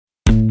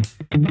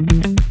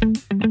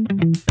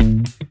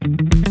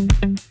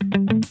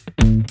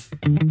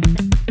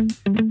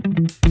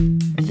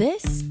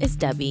This is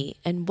Debbie,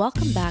 and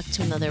welcome back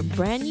to another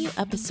brand new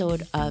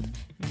episode of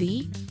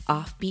The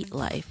Offbeat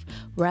Life,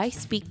 where I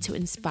speak to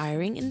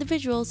inspiring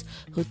individuals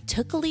who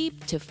took a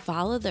leap to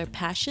follow their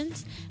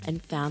passions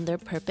and found their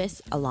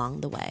purpose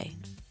along the way.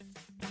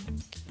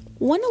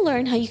 Want to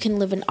learn how you can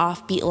live an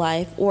offbeat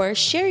life or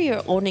share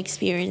your own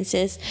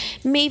experiences,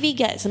 maybe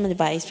get some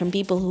advice from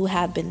people who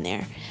have been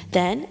there?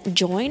 Then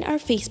join our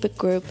Facebook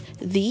group,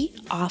 The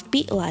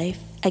Offbeat Life.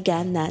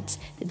 Again, that's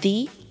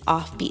The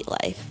Offbeat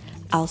Life.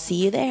 I'll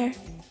see you there.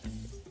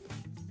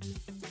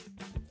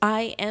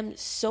 I am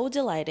so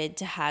delighted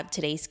to have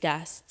today's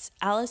guests,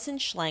 Allison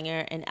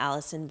Schlanger and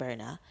Allison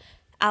Berna.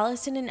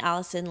 Allison and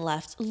Allison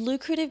left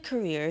lucrative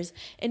careers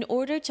in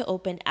order to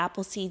open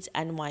Appleseeds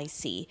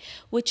NYC,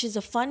 which is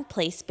a fun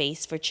play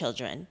space for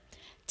children.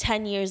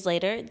 10 years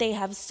later, they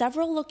have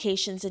several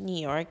locations in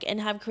New York and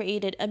have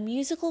created a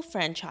musical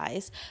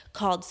franchise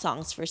called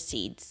Songs for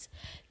Seeds.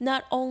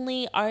 Not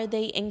only are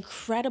they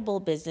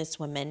incredible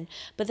businesswomen,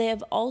 but they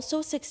have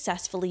also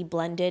successfully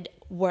blended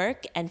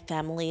work and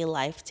family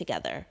life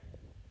together.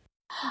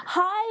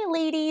 Hi,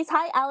 ladies.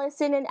 Hi,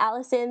 Allison and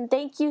Allison.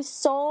 Thank you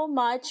so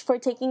much for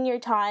taking your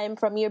time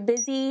from your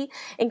busy,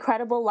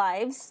 incredible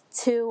lives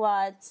to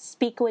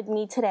speak with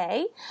me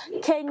today.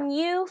 Can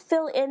you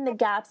fill in the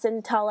gaps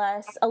and tell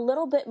us a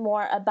little bit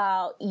more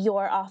about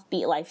your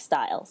offbeat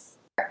lifestyles?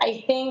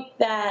 I think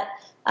that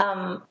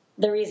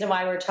the reason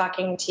why we're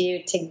talking to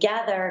you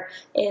together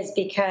is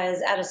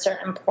because at a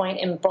certain point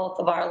in both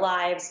of our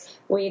lives,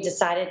 we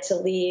decided to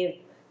leave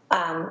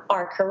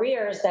our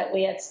careers that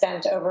we had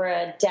spent over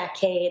a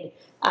decade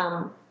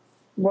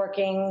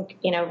working,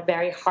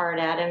 very hard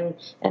at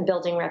and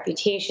building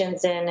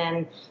reputations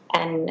in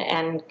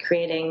and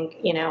creating,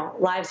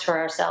 lives for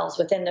ourselves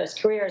within those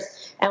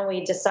careers. And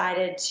we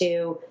decided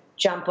to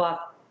jump off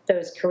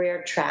those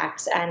career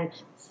tracks and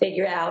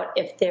figure out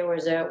if there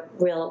was a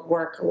real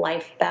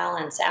work-life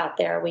balance out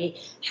there. We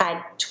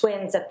had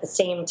twins at the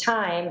same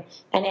time,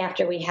 and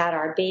after we had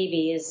our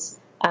babies,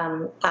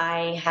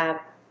 I have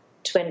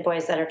twin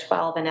boys that are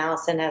 12, and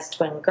Allison has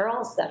twin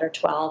girls that are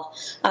 12.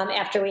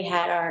 After we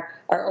had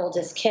our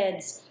oldest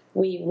kids,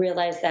 we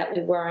realized that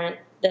we weren't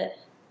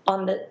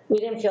we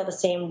didn't feel the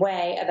same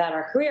way about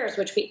our careers,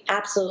 which we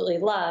absolutely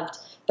loved,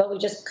 but we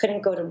just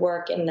couldn't go to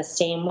work in the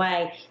same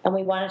way. And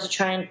we wanted to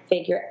try and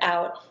figure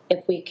out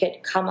if we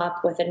could come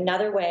up with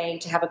another way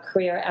to have a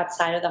career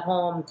outside of the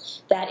home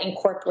that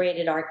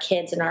incorporated our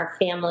kids and our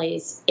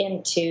families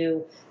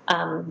into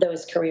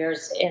those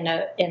careers in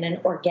an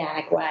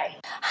organic way.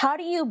 How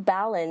do you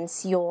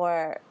balance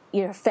your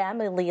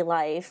family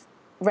life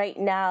right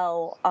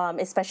now,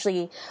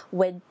 especially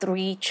with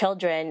 3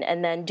 children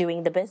and then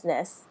doing the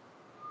business?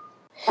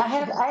 I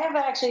have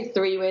actually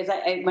 3 ways.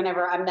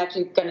 Whenever I'm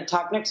actually going to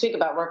talk next week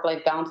about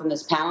work-life balance in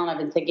this panel, and I've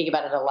been thinking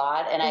about it a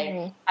lot. And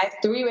I have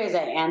 3 ways I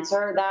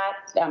answer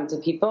that to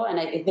people, and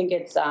I think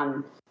it's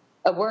a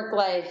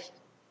work-life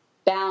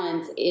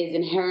balance is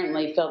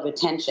inherently filled with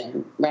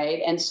tension,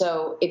 right? And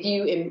so if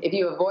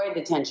you avoid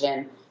the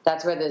tension,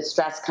 that's where the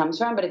stress comes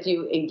from. But if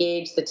you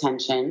engage the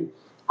tension,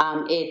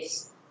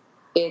 it's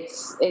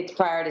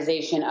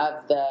prioritization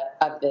of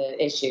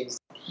the issues.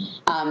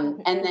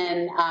 And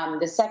then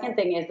the second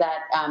thing is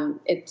that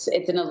it's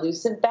an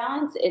elusive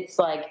balance. It's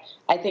like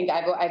I think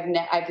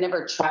I've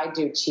never tried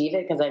to achieve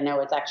it because I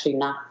know it's actually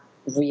not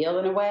real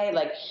in a way.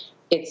 Like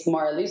it's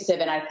more elusive,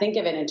 and I think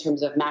of it in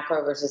terms of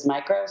macro versus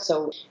micro.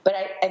 So, but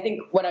I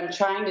think what I'm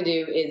trying to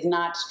do is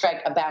not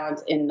strike a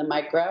balance in the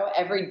micro.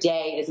 Every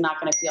day is not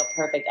going to feel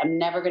perfect. I'm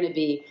never going to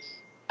be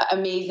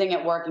amazing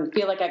at work and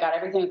feel like I got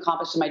everything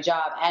accomplished in my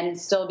job and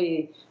still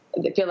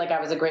feel like I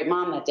was a great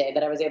mom that day,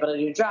 that I was able to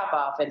do drop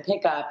off and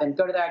pick up and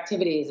go to their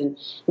activities and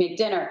make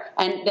dinner.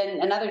 And then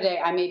another day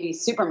I may be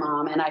super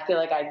mom and I feel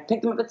like I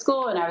picked them up at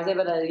school and I was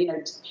able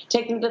to,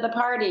 take them to the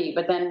party,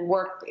 but then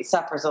work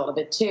suffers a little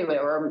bit too,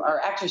 or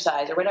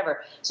exercise or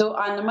whatever. So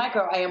on the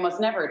micro, I almost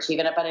never achieve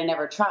it, but I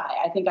never try.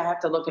 I think I have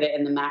to look at it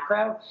in the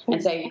macro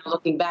and say,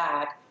 looking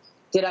back,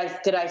 did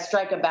I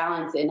strike a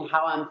balance in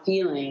how I'm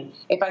feeling?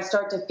 If I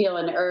start to feel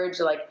an urge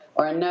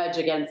or a nudge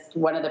against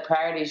one of the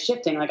priorities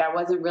shifting,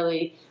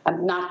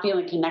 I'm not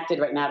feeling connected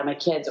right now to my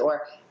kids,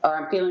 or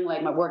I'm feeling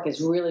like my work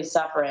is really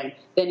suffering,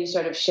 then you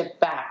sort of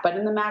shift back. But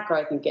in the macro,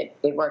 I think it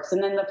works.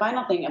 And then the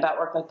final thing about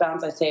work-life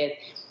balance I say is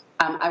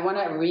I want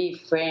to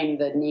reframe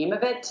the name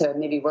of it to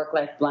maybe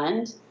work-life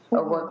blend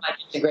or work-life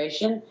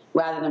integration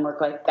rather than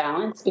work-life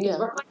balance, because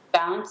work-life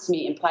balance to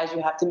me implies you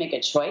have to make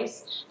a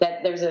choice,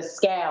 that there's a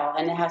scale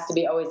and it has to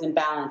be always in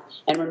balance,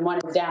 and when one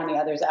is down the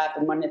other's up,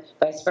 and one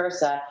vice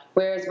versa.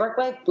 Whereas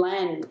work-life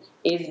blend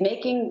is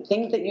making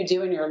things that you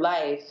do in your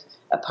life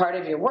a part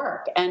of your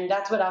work, and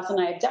that's what Allison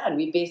and I have done.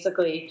 We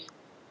basically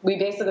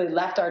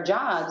left our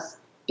jobs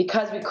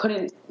because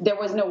there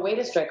was no way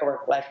to strike a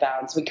work-life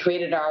balance. We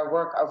created our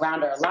work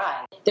around our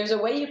lives. There's a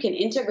way you can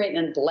integrate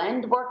and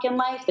blend work and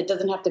life that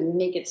doesn't have to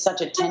make it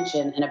such a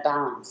tension and a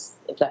balance,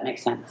 if that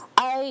makes sense.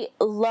 I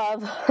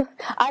love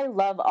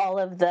all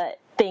of the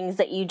things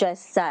that you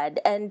just said.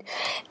 And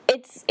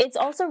it's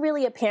also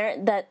really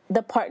apparent that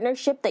the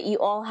partnership that you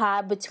all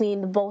have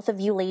between the both of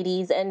you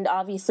ladies and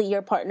obviously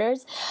your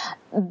partners,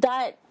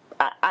 that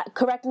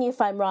correct me if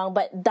I'm wrong,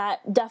 but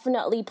that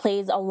definitely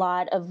plays a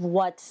lot of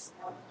what's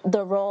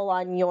the role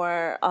on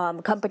your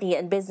company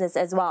and business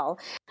as well.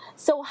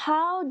 So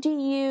how do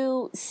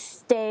you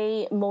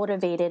stay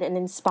motivated and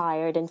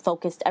inspired and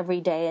focused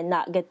every day and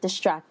not get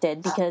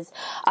distracted? Because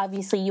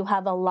obviously you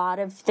have a lot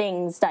of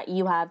things that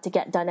you have to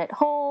get done at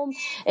home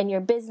in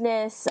your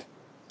business.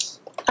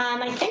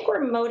 I think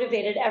we're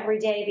motivated every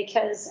day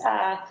because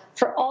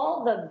for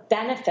all the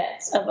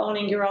benefits of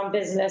owning your own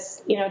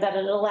business, that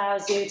it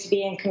allows you to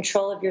be in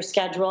control of your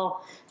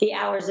schedule, the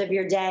hours of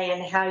your day,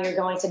 and how you're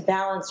going to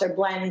balance or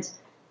blend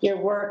your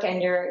work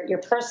and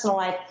your personal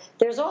life.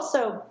 There's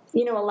also,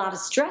 a lot of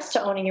stress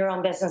to owning your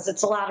own business.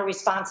 It's a lot of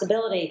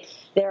responsibility.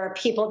 There are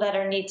people that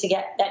need to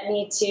get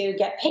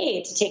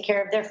paid to take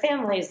care of their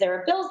families. There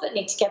are bills that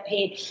need to get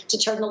paid to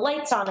turn the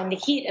lights on and the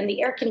heat and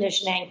the air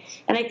conditioning.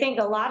 And I think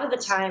a lot of the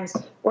times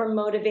we're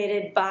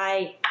motivated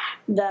by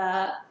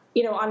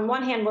on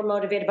one hand, we're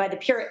motivated by the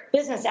pure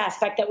business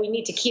aspect that we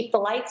need to keep the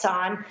lights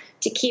on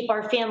to keep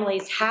our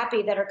families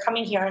happy that are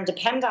coming here and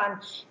depend on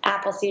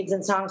Apple Seeds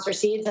and Songs for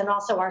Seeds, and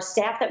also our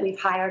staff that we've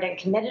hired and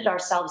committed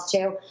ourselves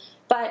to.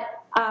 But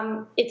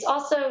it's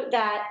also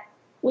that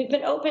we've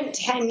been open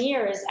 10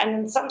 years,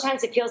 and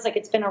sometimes it feels like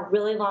it's been a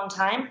really long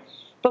time,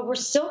 but we're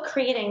still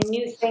creating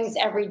new things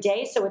every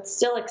day, so it's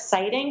still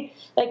exciting.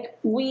 Like,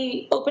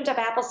 we opened up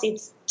Apple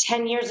Seeds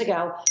 10 years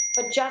ago,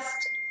 but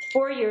just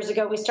 4 years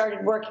ago, we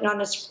started working on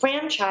this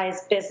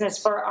franchise business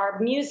for our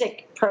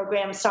music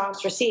program,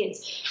 Songs for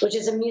Seeds, which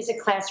is a music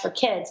class for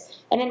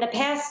kids. And in the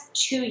past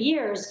 2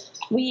 years,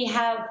 we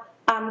have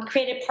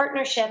created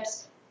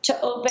partnerships to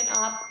open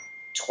up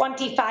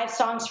 25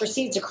 Songs for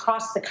Seeds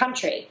across the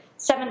country.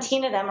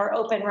 17 of them are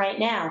open right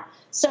now.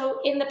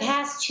 So in the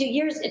past 2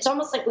 years, it's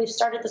almost like we've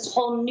started this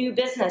whole new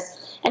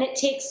business, and it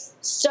takes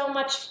so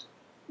much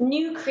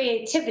new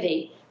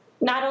creativity,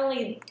 not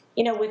only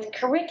with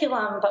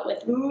curriculum, but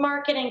with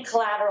marketing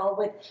collateral,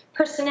 with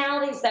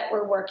personalities that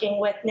we're working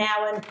with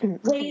now, and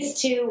ways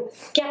to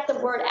get the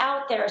word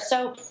out there.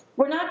 So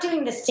we're not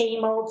doing the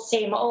same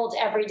old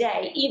every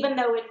day, even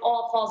though it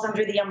all falls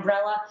under the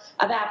umbrella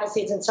of Apple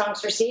Seeds and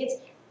Songs for Seeds.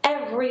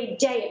 Every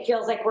day it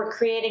feels like we're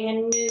creating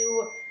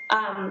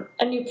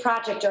a new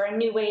project or a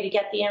new way to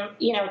get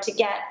to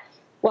get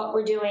what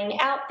we're doing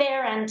out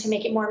there and to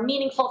make it more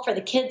meaningful for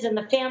the kids and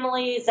the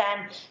families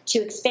and to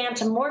expand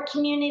to more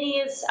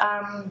communities.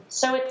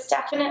 So it's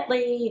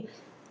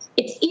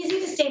easy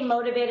to stay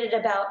motivated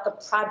about the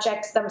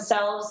projects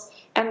themselves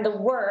and the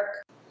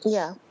work.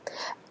 Yeah.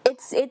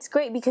 It's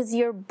great because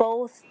you're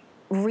both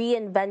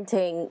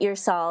reinventing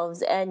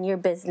yourselves and your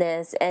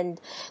business, and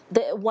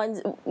the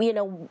ones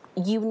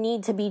you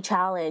need to be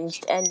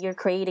challenged, and you're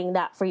creating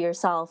that for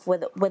yourself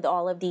with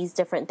all of these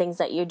different things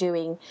that you're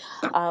doing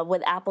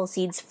with Apple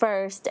Seeds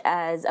first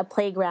as a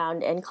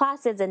playground and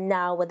classes, and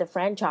now with the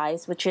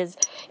franchise, which is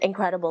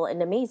incredible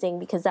and amazing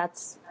because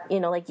that's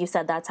like you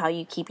said, that's how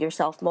you keep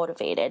yourself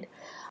motivated.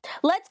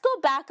 Let's go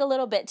back a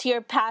little bit to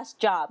your past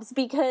jobs,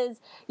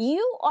 because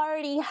you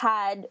already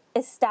had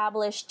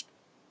established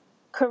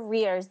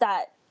careers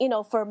that,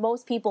 for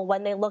most people,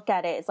 when they look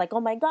at it, it's like, oh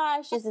my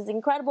gosh, this is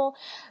incredible.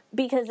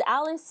 Because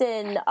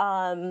Allison,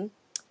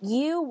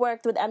 you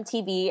worked with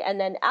MTV, and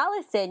then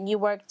Allison, you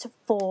worked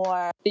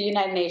for the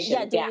United Nations.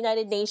 Yeah, the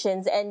United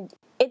Nations. And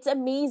it's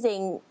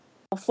amazing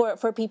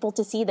for people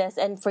to see this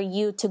and for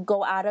you to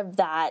go out of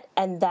that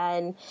and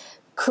then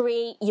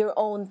create your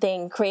own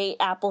thing, create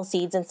Apple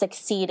Seeds, and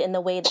succeed in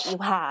the way that you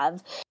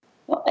have.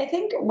 Well, I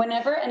think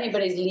whenever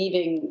anybody's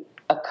leaving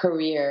a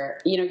career,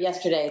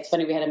 yesterday, it's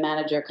funny, we had a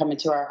manager come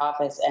into our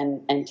office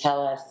and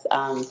tell us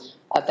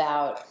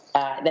about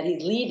that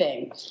he's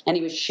leaving, and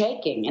he was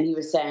shaking, and he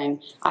was saying,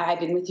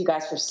 I've been with you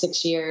guys for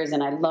 6 years,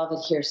 and I love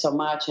it here so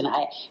much, and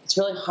it's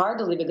really hard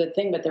to leave a good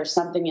thing, but there's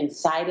something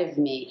inside of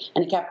me.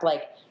 And he kept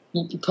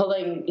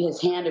pulling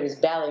his hand to his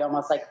belly,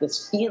 almost like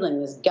this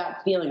gut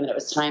feeling that it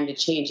was time to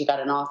change. He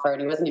got an offer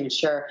and he wasn't even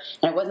sure,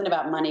 and it wasn't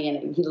about money,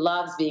 and he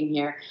loves being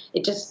here.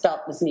 It just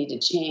felt this need to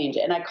change,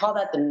 and I call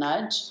that the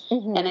nudge.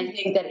 Mm-hmm. And I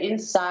think that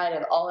inside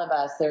of all of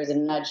us there's a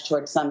nudge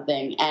towards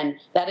something, and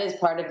that is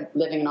part of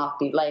living an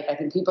offbeat life. I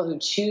think people who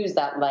choose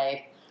that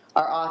life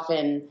are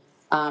often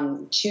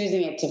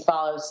choosing it to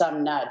follow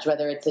some nudge,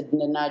 whether it's a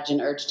nudge, an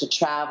urge to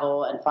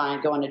travel and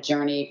go on a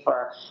journey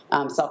for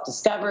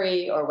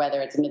self-discovery, or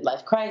whether it's a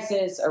midlife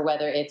crisis, or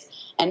whether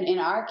it's, and in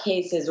our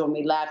cases, when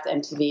we left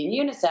MTV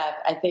and UNICEF,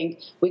 I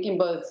think we can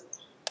both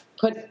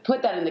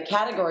put that in the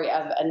category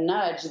of a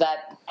nudge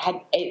that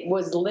it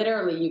was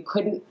literally, you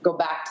couldn't go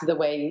back to the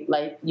way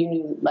you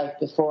knew life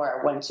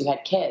before once you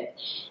had kids.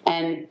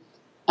 And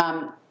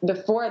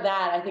before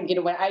that, I think,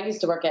 when I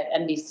used to work at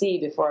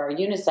NBC before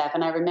UNICEF,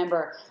 and I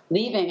remember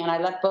leaving, and I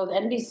left both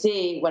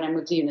NBC when I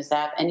moved to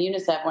UNICEF and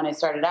UNICEF when I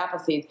started Apple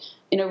Seeds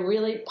in a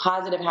really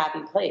positive,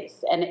 happy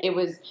place. And it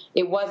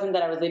wasn't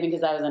that I was leaving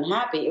because I was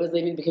unhappy. It was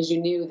leaving because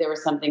you knew there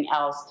was something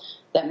else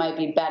that might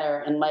be better,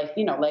 and life,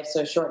 life's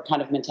so short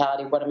kind of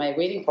mentality. What am I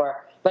waiting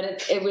for?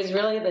 But it was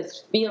really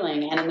this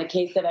feeling. And in the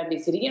case of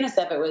NBC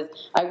UNICEF, it was,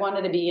 I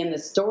wanted to be in the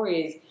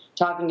stories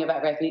talking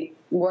about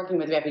working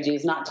with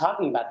refugees, not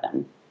talking about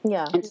them.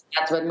 Yeah. And so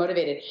that's what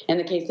motivated. In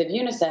the case of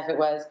UNICEF, it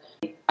was,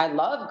 I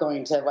love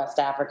going to West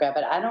Africa,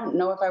 but I don't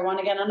know if I want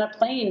to get on a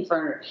plane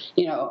for,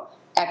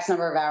 X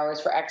number of hours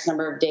for X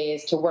number of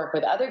days to work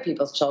with other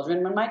people's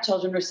children. When my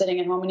children were sitting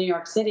at home in New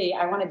York City,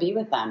 I want to be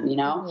with them,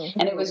 Mm-hmm.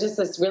 And it was just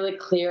this really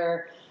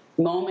clear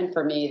moment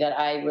for me that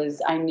I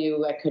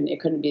knew it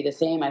couldn't be the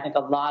same. I think a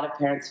lot of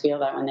parents feel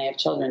that when they have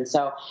children.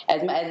 So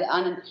as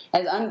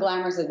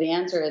unglamorous as the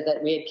answer is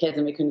that we had kids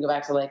and we couldn't go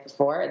back to life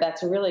before,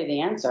 that's really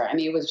the answer. I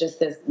mean, it was just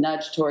this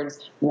nudge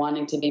towards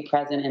wanting to be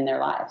present in their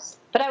lives.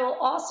 But I will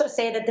also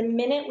say that the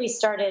minute we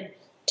started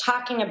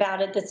talking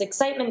about it, this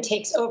excitement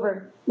takes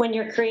over when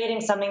you're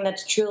creating something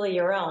that's truly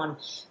your own.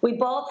 We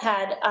both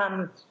had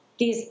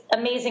these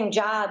amazing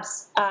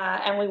jobs,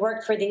 and we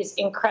worked for these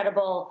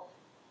incredible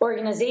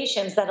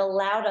organizations that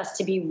allowed us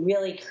to be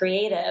really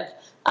creative.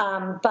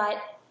 But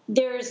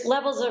there's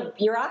levels of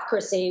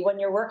bureaucracy when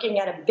you're working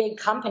at a big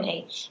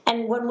company.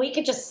 And when we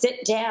could just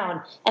sit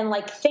down and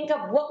think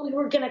of what we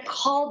were going to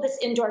call this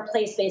indoor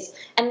play space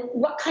and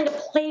what kind of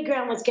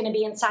playground was going to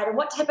be inside and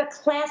what type of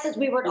classes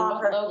we would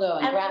offer. Logo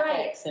and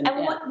graphics. Right,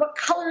 and what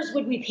colors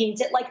would we paint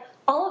it?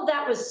 All of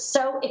that was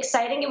so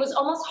exciting. It was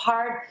almost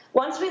hard.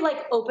 Once we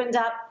opened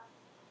up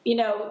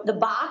the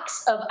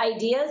box of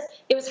ideas,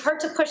 it was hard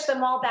to push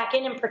them all back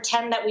in and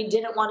pretend that we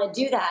didn't want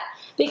to do that.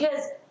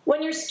 Because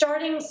when you're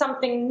starting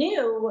something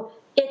new,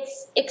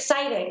 it's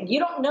exciting. You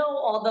don't know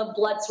all the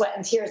blood, sweat,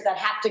 and tears that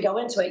have to go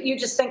into it. You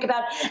just think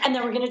about, and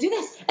then we're going to do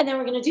this, and then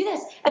we're going to do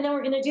this, and then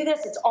we're going to do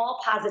this. It's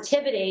all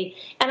positivity.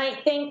 And I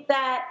think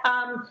that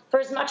for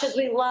as much as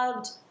we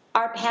loved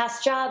our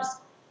past jobs,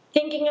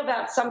 thinking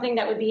about something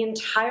that would be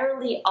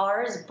entirely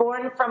ours,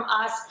 born from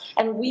us,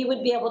 and we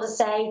would be able to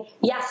say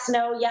yes,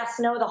 no,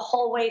 the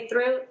whole way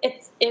through,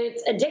 it's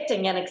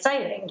addicting and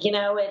exciting.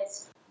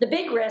 It's the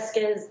big risk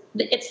is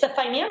it's the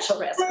financial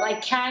risk.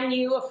 Can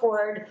you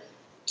afford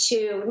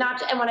to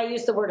not? And when I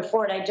use the word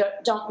afford, I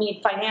don't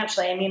mean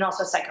financially. I mean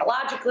also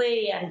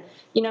psychologically, and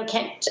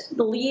can't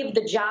leave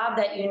the job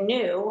that you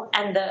knew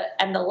and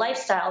the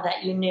lifestyle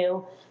that you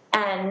knew.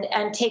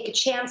 And take a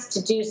chance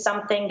to do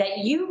something that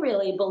you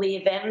really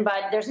believe in,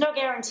 but there's no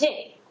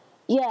guarantee.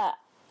 Yeah,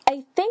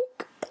 I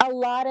think a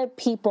lot of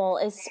people,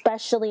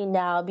 especially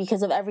now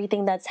because of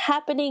everything that's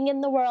happening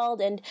in the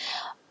world, and,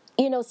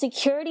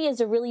 security is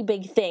a really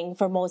big thing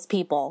for most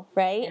people,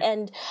 right? Yeah.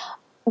 And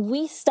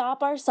we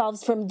stop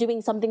ourselves from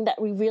doing something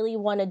that we really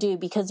want to do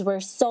because we're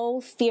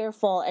so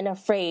fearful and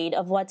afraid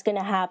of what's going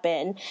to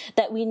happen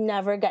that we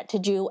never get to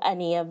do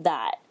any of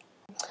that.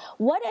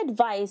 What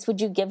advice would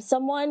you give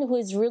someone who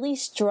is really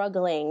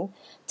struggling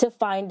to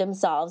find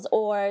themselves,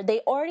 or they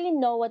already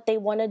know what they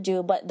want to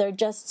do, but they're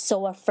just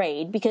so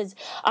afraid? Because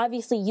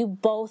obviously you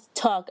both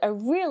took a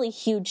really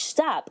huge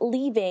step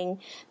leaving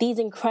these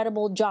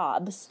incredible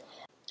jobs.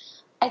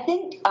 I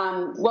think,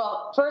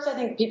 first I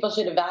think people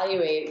should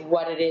evaluate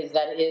what it is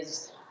that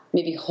is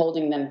maybe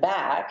holding them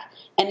back.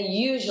 And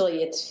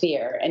usually it's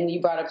fear. And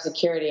you brought up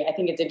security. I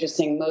think it's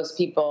interesting. Most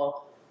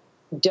people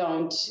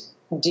don't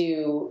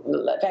do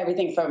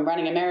everything from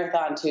running a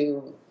marathon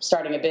to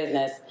starting a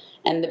business,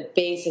 and the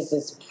basis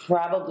is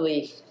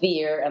probably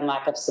fear and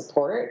lack of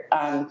support.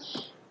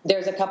 There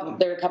are a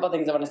couple of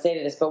things I want to say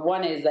to this, but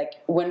one is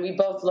when we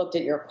both looked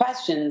at your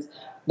questions,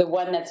 the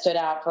one that stood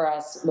out for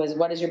us was,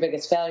 what is your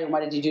biggest failure and what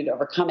did you do to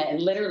overcome it?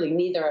 And literally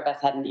neither of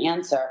us had an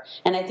answer.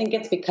 And I think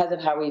it's because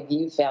of how we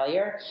view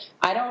failure.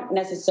 I don't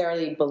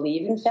necessarily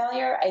believe in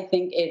failure. I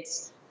think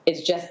it's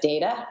just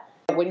data.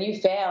 When you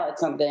fail at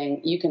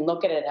something, you can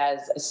look at it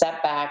as a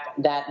setback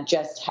that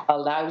just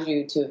allows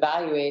you to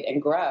evaluate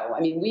and grow. I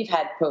mean, we've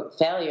had, quote,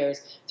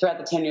 failures throughout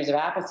the 10 years of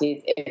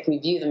Appleseeds if we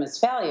view them as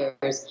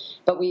failures,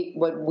 but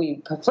what we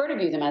prefer to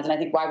view them as, and I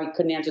think why we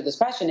couldn't answer this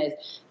question is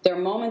there are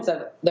moments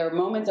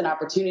and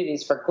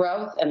opportunities for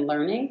growth and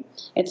learning.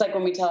 It's like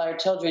when we tell our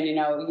children,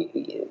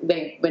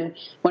 when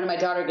one of my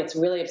daughter gets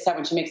really upset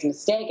when she makes a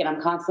mistake, and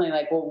I'm constantly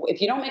like, well,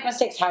 if you don't make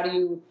mistakes, how do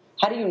you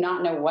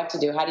not know what to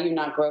do? How do you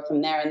not grow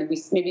from there? And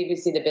maybe we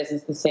see the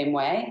business the same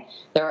way.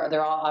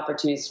 They're all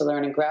opportunities to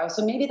learn and grow.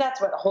 So maybe that's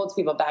what holds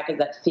people back, is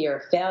that fear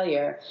of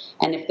failure.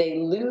 And if they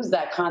lose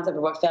that concept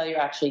of what failure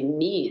actually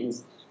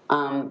means,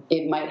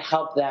 it might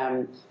help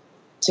them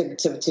to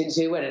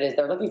do what it is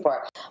they're looking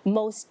for.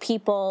 Most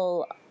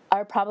people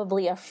are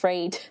probably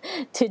afraid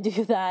to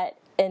do that.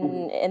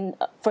 And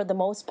for the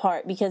most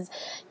part, because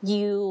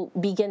you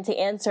begin to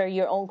answer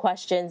your own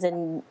questions,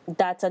 and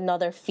that's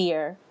another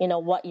fear,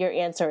 what your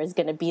answer is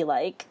going to be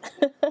like.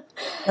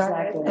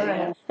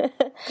 Exactly.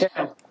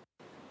 Yeah.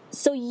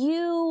 So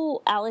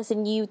you,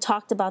 Allison, you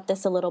talked about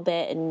this a little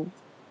bit and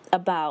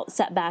about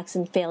setbacks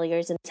and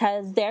failures. And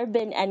has there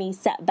been any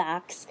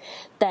setbacks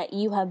that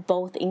you have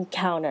both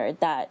encountered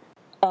that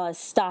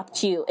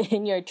stopped you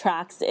in your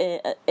tracks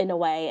in a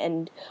way,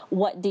 and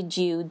what did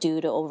you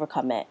do to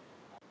overcome it?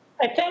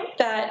 I think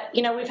that,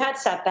 we've had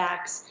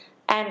setbacks,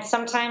 And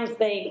sometimes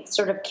they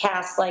sort of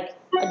cast like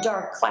a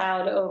dark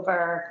cloud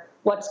over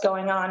what's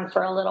going on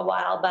for a little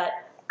while. But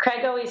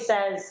Craig always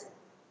says,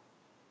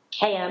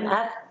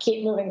 KMF,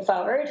 keep moving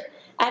forward.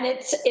 And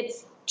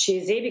it's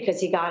cheesy because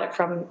he got it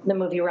from the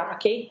movie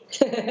Rocky.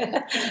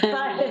 but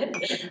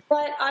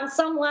on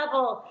some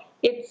level,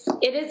 it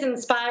is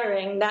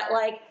inspiring that,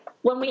 like,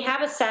 when we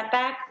have a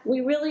setback,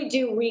 we really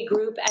do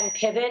regroup and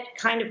pivot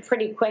kind of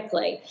pretty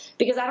quickly,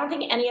 because I don't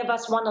think any of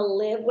us want to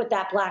live with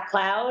that black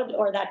cloud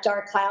or that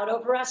dark cloud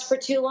over us for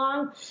too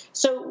long.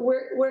 So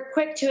we're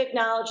quick to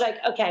acknowledge, like,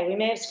 okay, we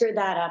may have screwed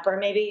that up, or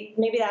maybe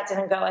that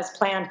didn't go as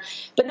planned.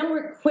 But then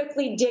we're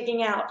quickly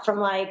digging out from,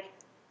 like,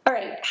 all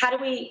right, how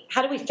do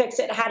we fix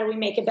it? How do we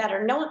make it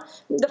better?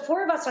 The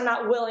four of us are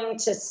not willing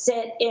to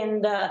sit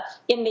in the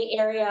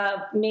area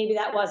of maybe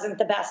that wasn't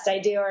the best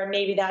idea or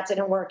maybe that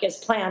didn't work as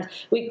planned.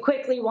 We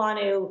quickly want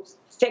to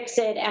fix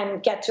it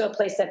and get to a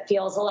place that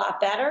feels a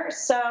lot better.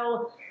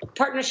 So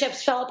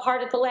partnerships fell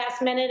apart at the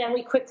last minute, and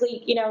we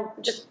quickly,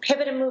 just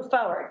pivot and move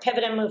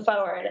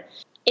forward.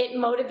 It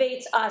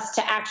motivates us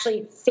to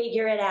actually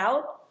figure it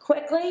out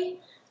quickly.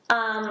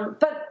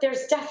 But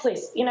there's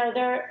definitely,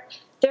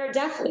 there are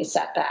definitely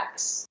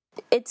setbacks.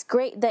 It's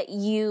great that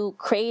you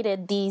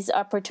created these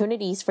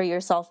opportunities for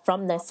yourself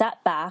from the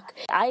setback.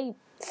 I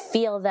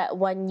feel that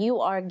when you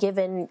are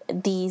given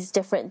these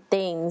different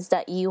things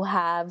that you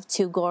have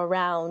to go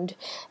around,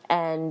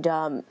 and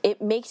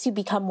it makes you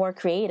become more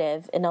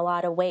creative in a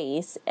lot of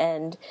ways,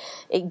 and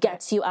it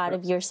gets you out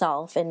of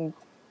yourself and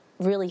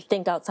really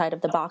think outside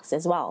of the box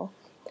as well.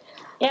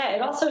 Yeah,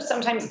 it also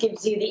sometimes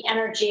gives you the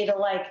energy to,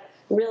 like,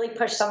 really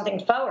push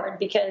something forward,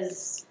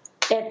 because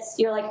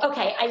you're like,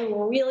 okay, I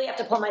really have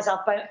to pull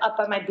myself up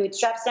on my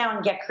bootstraps now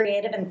and get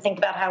creative and think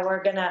about how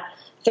we're going to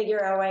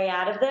figure our way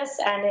out of this.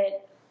 And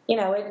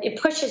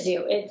it pushes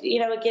you.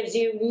 It gives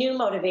you new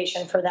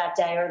motivation for that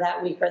day or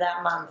that week or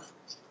that month.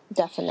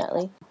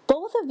 Definitely.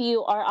 Both of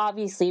you are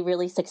obviously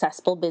really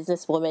successful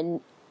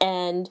businesswomen.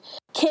 And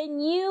can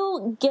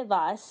you give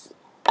us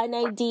an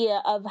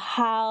idea of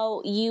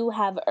how you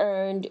have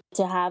earned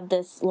to have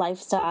this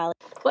lifestyle?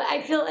 Well,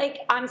 I feel like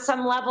on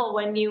some level,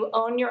 when you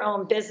own your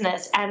own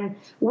business, and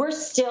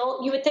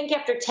you would think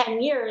after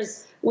 10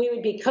 years we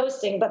would be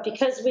coasting, but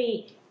because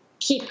we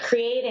keep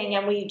creating,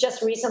 and we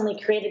just recently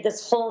created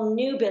this whole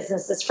new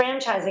business, this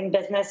franchising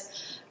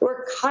business,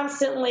 we're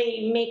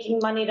constantly making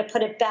money to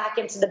put it back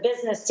into the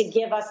business to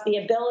give us the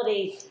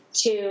ability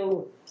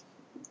to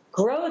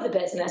grow the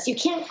business. You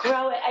can't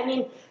grow it. I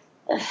mean,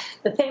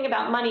 the thing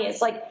about money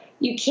is, like,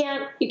 you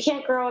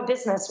can't grow a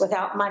business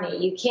without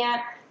money. You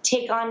can't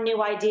take on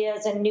new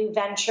ideas and new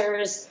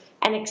ventures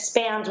and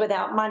expand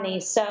without money.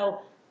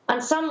 So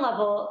on some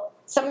level,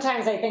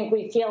 sometimes I think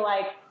we feel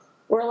like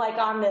we're like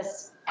on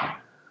this,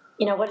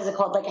 what is it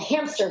called? Like a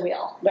hamster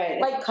wheel. Right.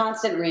 Like it's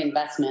constant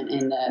reinvestment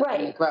in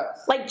the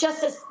growth. Like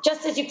just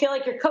as you feel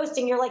like you're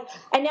coasting, you're like,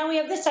 and now we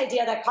have this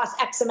idea that costs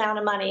X amount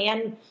of money.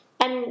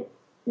 And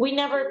we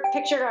never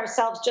pictured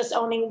ourselves just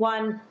owning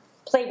one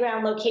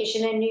playground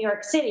location in New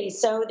York City.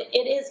 So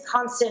it is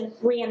constant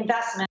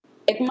reinvestment.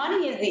 If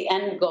money is the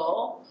end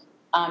goal,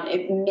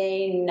 it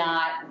may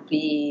not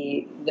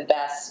be the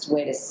best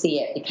way to see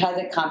it, because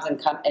it comes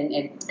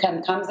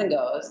and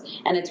goes,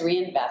 and it's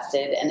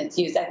reinvested and it's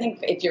used. I think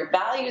if your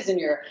values and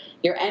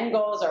your end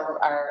goals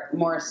are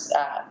more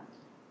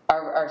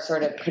are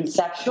sort of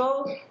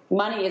conceptual,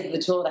 money is the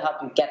tool to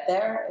help you get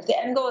there. If the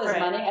end goal is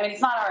money, I mean,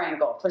 it's not our end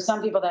goal. For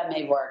some people that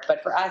may work,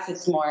 but for us,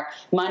 it's more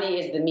money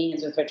is the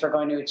means with which we're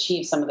going to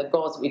achieve some of the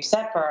goals that we've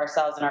set for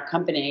ourselves and our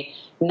company,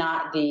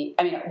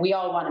 we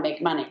all want to make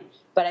money.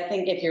 But I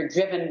think if you're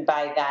driven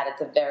by that,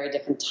 it's a very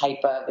different type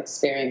of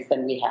experience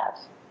than we have.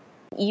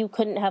 You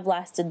couldn't have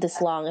lasted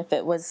this long if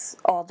it was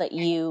all that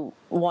you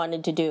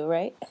wanted to do,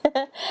 right?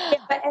 Yeah,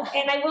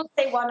 and I will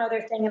say one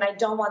other thing, and I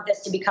don't want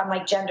this to become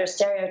like gender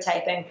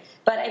stereotyping,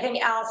 but I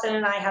think Allison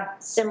and I have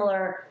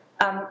similar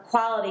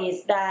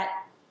qualities that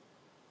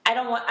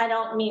I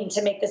don't mean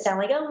to make this sound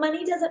like, oh,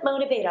 money doesn't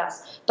motivate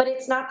us, but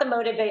it's not the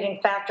motivating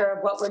factor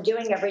of what we're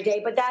doing every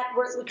day. But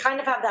we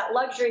kind of have that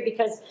luxury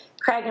because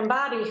Craig and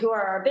Bobby, who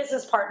are our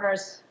business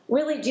partners,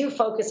 really do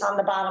focus on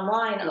the bottom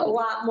line a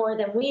lot more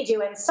than we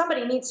do, and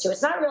somebody needs to.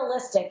 It's not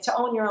realistic to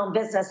own your own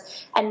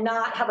business and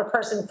not have a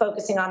person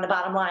focusing on the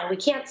bottom line. We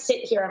can't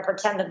sit here and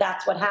pretend that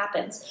that's what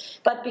happens.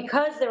 But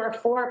because there are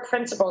 4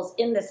 principals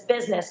in this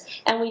business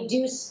and we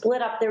do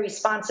split up the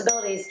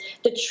responsibilities,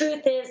 the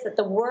truth is that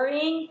the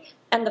worrying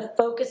and the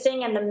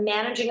focusing and the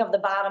managing of the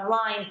bottom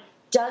line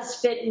does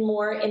fit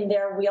more in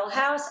their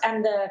wheelhouse,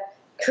 and the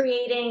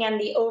creating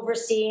and the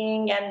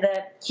overseeing and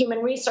the human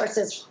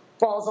resources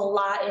falls a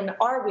lot in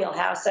our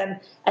wheelhouse. And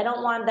I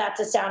don't want that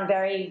to sound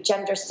very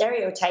gender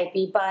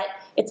stereotypy, but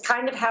it's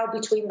kind of how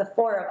between the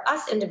 4 of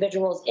us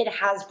individuals, it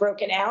has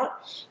broken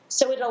out.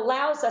 So it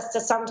allows us to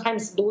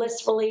sometimes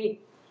blissfully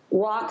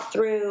walk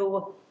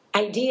through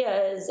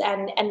ideas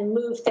and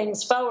move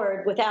things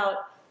forward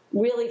without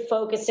really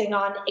focusing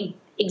on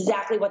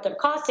exactly what they're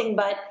costing,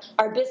 but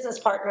our business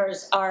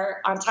partners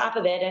are on top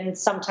of it, and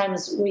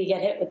sometimes we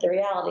get hit with the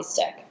reality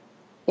stick.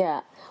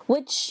 Yeah,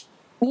 which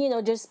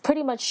just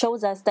pretty much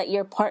shows us that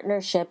your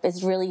partnership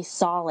is really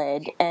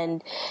solid,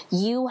 and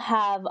you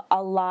have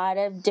a lot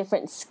of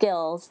different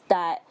skills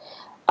that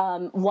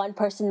one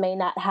person may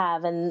not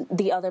have and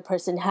the other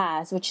person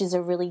has, which is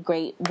a really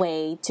great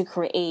way to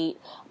create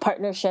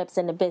partnerships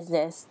in a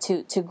business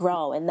to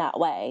grow in that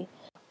way.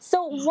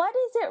 So what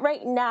is it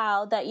right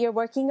now that you're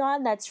working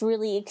on that's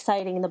really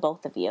exciting the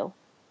both of you?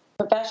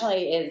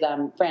 Professionally is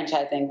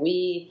franchising.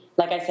 We,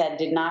 like I said,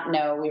 did not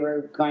know we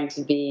were going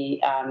to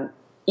be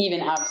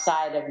even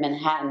outside of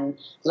Manhattan,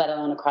 let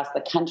alone across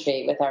the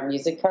country with our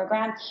music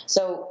program.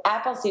 So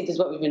Apple Seeds is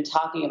what we've been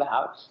talking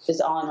about, this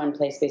all-in-one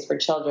play space for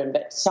children.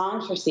 But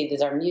Songs for Seeds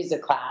is our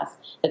music class.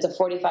 It's a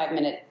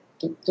 45-minute,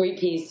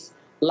 three-piece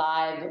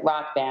live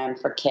rock band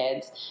for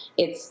kids.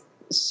 It's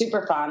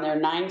super fun. There are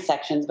 9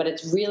 sections, but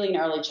it's really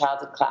an early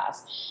childhood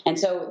class. And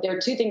so there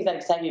are 2 things that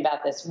excite me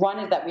about this. One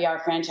is that we are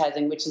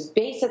franchising, which is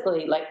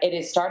basically like it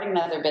is starting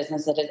another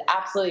business that has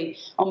absolutely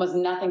almost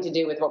nothing to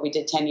do with what we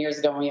did 10 years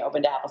ago when we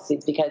opened Apple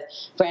Seeds, because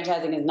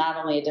franchising is not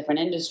only a different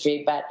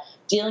industry, but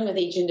dealing with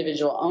each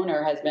individual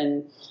owner has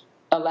been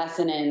a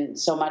lesson in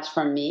so much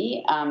from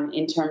me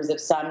in terms of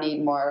some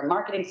need more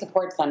marketing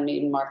support, some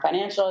need more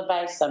financial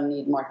advice, some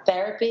need more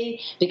therapy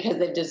because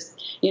they've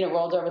just,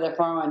 rolled over their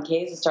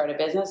 401ks to start a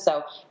business.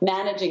 So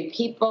managing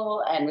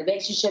people and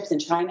relationships and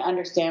trying to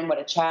understand what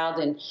a child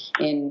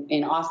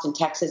in Austin,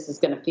 Texas is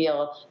going to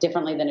feel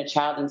differently than a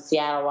child in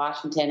Seattle,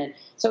 Washington. And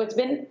so it's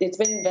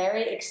been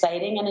very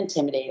exciting and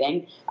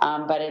intimidating,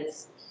 but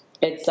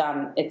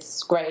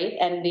it's great.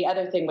 And the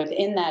other thing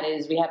within that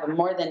is we have a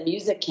More Than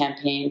Music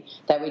campaign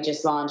that we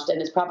just launched,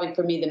 and it's probably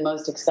for me the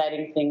most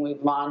exciting thing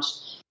we've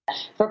launched.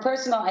 For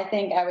personal, I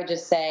think I would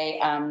just say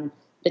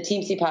the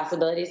Team C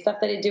Possibility stuff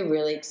that I do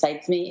really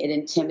excites me. It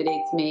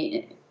intimidates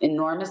me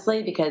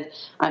enormously because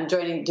I'm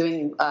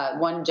doing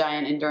one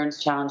giant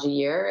endurance challenge a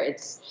year.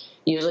 It's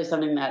usually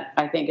something that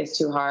I think is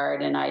too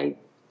hard, and I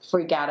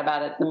freak out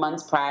about it the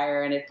months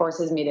prior, and it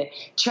forces me to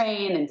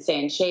train and stay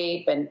in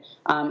shape, and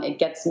it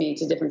gets me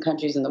to different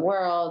countries in the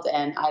world,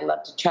 and I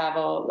love to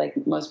travel like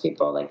most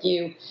people like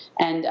you,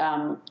 and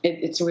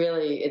it's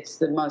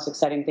the most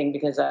exciting thing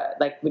because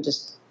we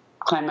just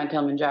climbed Mount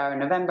Kilimanjaro in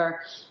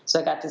November,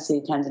 so I got to see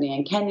Tanzania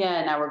and Kenya,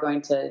 and now we're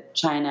going to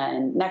China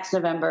in next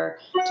November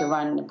to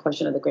run a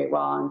portion of the Great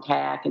Wall and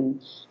kayak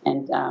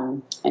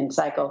and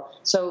cycle.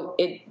 So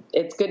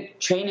it's good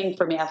training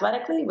for me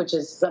athletically, which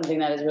is something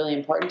that is really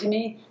important to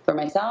me for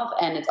myself,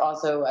 and it's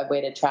also a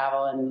way to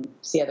travel and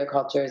see other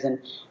cultures and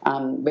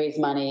raise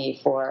money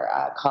for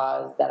a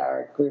cause that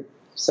our group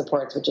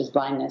supports, which is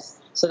blindness.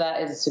 So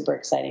that is super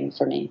exciting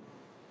for me.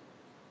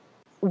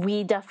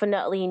 We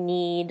definitely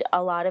need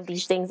a lot of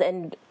these things,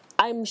 and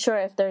I'm sure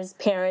if there's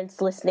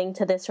parents listening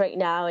to this right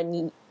now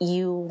and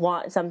you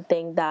want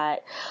something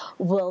that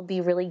will be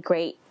really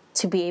great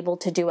to be able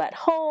to do at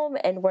home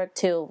and work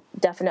to,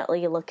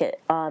 definitely look at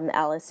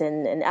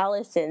Allison and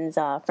Allison's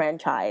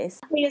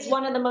franchise. Is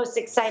one of the most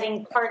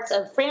exciting parts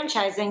of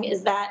franchising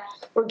is that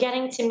we're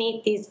getting to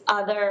meet these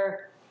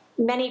other,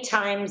 many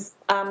times,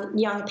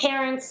 young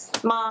parents,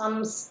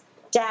 moms,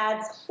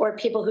 dads, or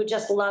people who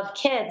just love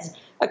kids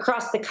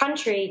across the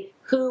country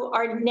who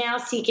are now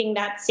seeking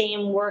that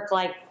same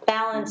work-life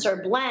balance or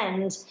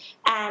blend,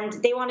 and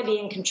they want to be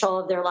in control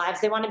of their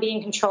lives. They want to be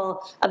in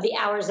control of the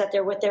hours that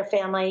they're with their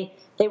family.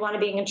 They want to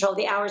be in control of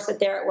the hours that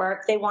they're at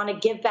work. They want to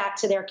give back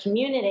to their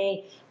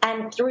community,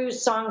 and through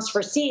Songs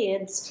for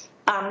Seeds,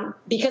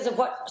 because of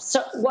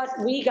what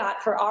we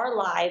got for our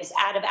lives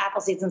out of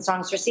Apple Seeds and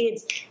Songs for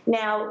Seeds,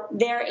 now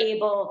they're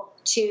able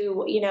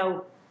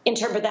to,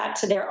 interpret that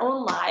to their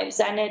own lives,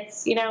 and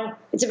it's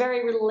a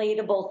very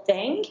relatable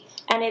thing,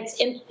 and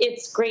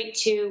it's great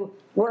to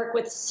work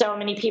with so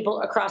many people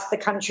across the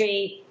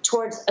country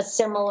towards a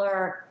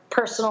similar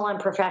personal and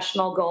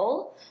professional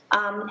goal.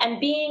 And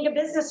being a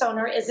business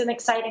owner is an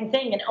exciting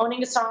thing, and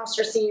owning a Songs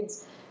for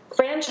Seeds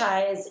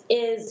franchise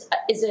is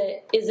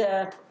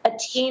a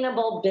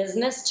attainable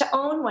business to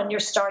own when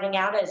you're starting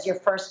out as your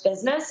first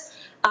business.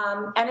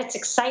 And it's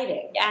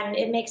exciting, and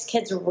it makes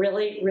kids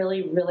really,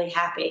 really, really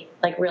happy,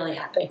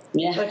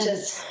 yeah. which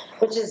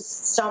is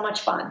so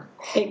much fun.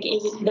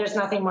 There's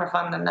nothing more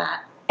fun than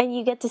that. And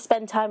you get to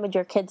spend time with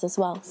your kids as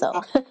well.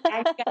 So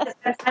And you get to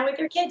spend time with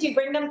your kids. You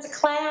bring them to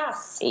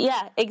class.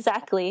 Yeah,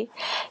 exactly.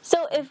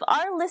 So if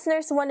our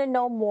listeners want to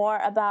know more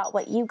about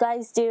what you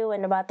guys do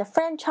and about the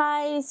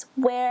franchise,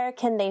 where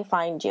can they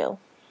find you?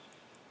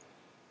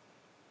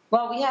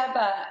 Well, we have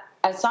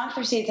Songs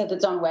for Seeds has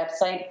its own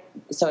website,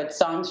 so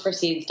it's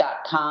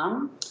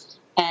songsforseeds.com.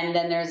 And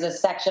then there's a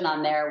section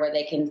on there where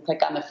they can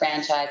click on the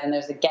franchise, and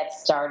there's a Get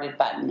Started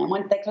button. And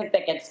once they click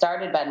that Get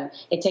Started button,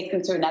 it takes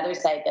them to another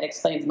site that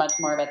explains much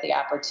more about the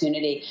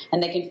opportunity.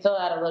 And they can fill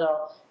out a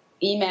little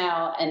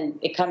email and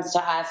it comes to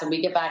us and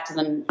we get back to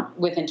them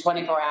within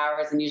 24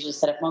 hours and usually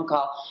set a phone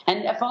call.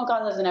 And a phone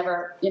call doesn't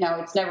ever,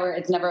 it's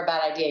never a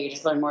bad idea. You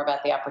just learn more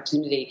about the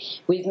opportunity.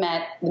 We've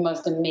met the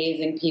most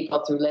amazing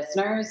people through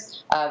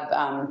listeners of,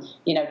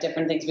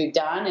 different things we've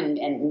done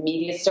and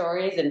media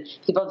stories, and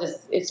people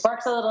it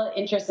sparks a little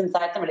interest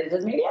inside somebody that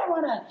says, maybe I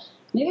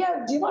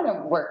do want to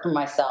work for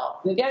myself.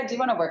 Maybe I do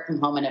want to work from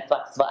home and at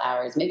flexible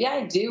hours. Maybe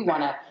I do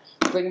want to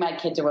bring my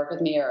kid to work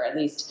with me, or at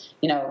least,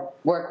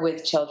 work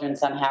with children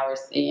somehow, or,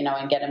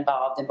 and get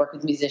involved and work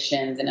with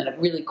musicians and in a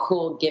really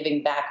cool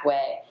giving back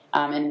way.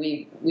 And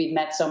we've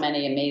met so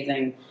many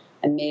amazing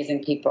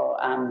people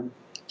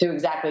through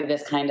exactly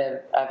this kind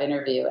of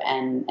interview.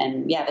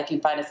 And yeah, they can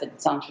find us at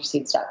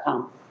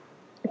songforseeds.com.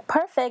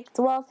 Perfect.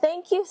 Well,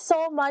 thank you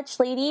so much,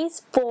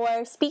 ladies,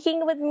 for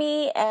speaking with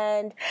me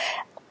and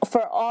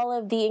for all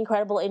of the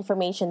incredible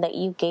information that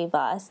you gave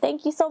us.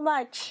 Thank you so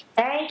much.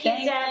 Thank you,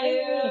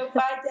 Debbie.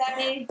 Bye,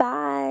 Debbie.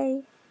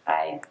 Bye.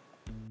 Bye.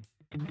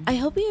 I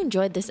hope you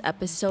enjoyed this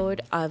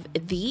episode of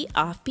The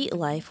Offbeat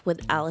Life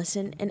with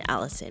Allison and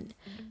Allison.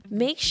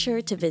 Make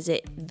sure to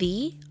visit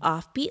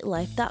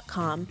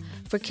theoffbeatlife.com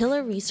for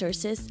killer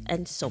resources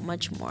and so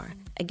much more.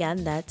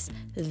 Again, that's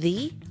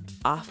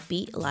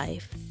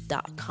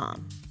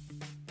theoffbeatlife.com.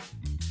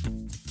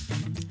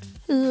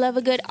 Love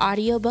a good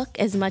audiobook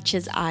as much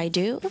as I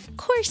do? Of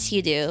course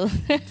you do.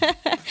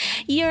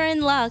 You're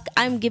in luck.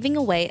 I'm giving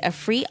away a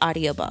free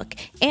audiobook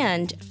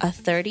and a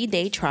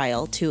 30-day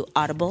trial to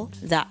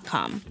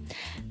audible.com.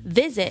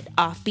 Visit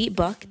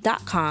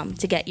offbeatbook.com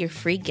to get your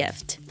free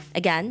gift.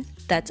 Again,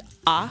 that's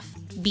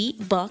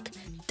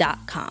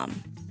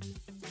offbeatbook.com.